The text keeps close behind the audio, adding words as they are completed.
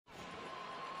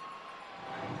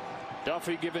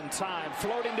Duffy given time,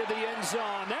 floating to the end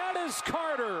zone. That is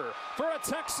Carter for a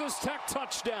Texas Tech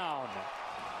touchdown.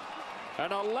 An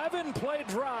 11-play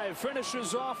drive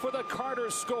finishes off with a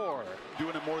Carter score.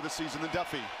 Doing it more this season than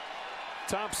Duffy.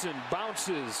 Thompson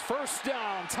bounces, first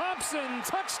down. Thompson,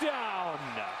 touchdown.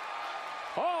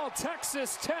 All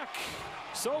Texas Tech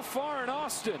so far in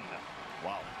Austin.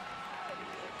 Wow.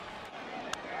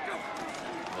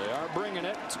 They are bringing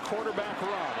it to quarterback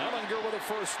run. Ellinger with a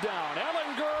first down.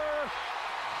 Ellinger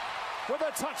with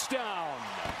a touchdown.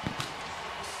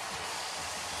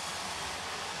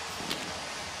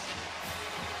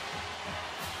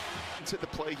 To the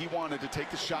play he wanted to take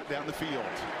the shot down the field.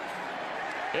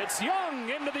 It's Young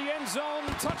into the end zone.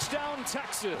 Touchdown,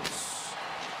 Texas.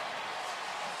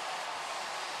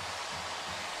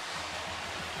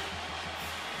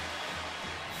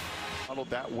 Funneled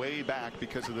that way back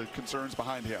because of the concerns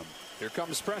behind him. Here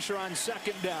comes pressure on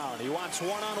second down. He wants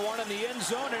one-on-one in the end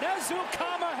zone, and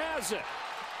Ezukama has it.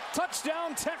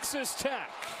 Touchdown, Texas Tech.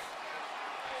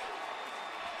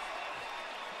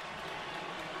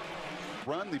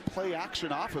 Run the play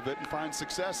action off of it and find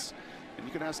success, and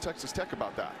you can ask Texas Tech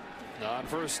about that. On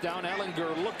first down,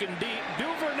 Ellinger looking deep.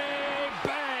 Duvernay,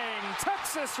 bang!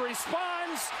 Texas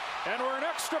responds, and we're an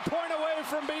extra point away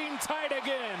from being tied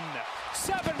again.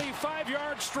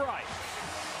 75-yard strike.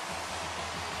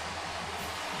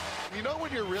 You know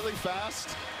when you're really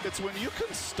fast, it's when you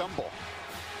can stumble.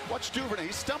 Watch Duvernay.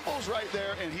 He stumbles right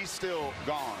there, and he's still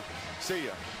gone. See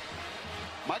ya.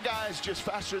 My guy's just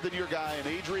faster than your guy, and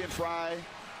Adrian Fry.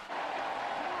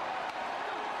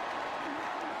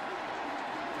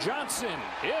 Johnson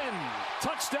in.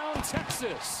 Touchdown,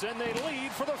 Texas, and they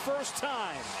lead for the first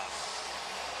time.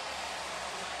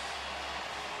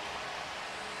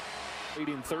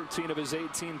 Leading 13 of his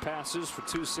 18 passes for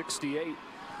 268.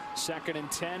 Second and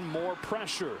 10, more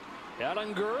pressure.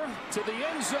 Ellinger to the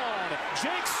end zone.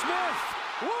 Jake Smith,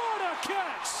 what a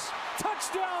catch!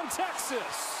 Touchdown,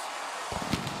 Texas.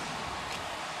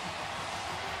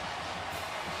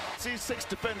 See 6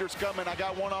 defenders coming. I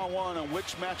got one-on-one on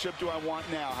which matchup do I want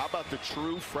now. How about the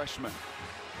true freshman?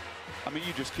 I mean,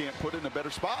 you just can't put it in a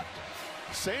better spot.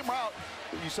 Same route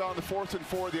that you saw on the 4th and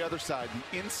 4 the other side.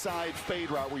 The inside fade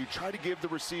route where you try to give the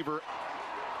receiver.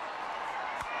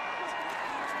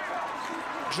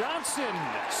 Johnson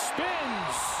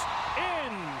spins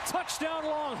in. Touchdown,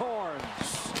 Longhorns.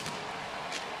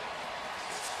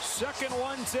 Second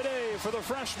one today for the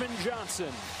freshman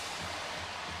Johnson.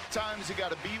 Times you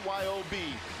got to BYOB.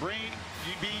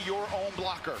 Be your own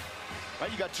blocker. Right,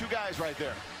 you got 2 guys right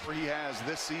there where he has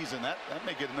this season. That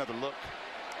may get another look.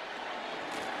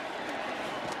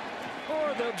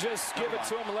 Or they'll just give it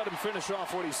to him and let him finish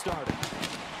off what he started.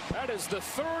 That is the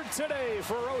 3rd today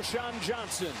for Roschon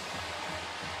Johnson.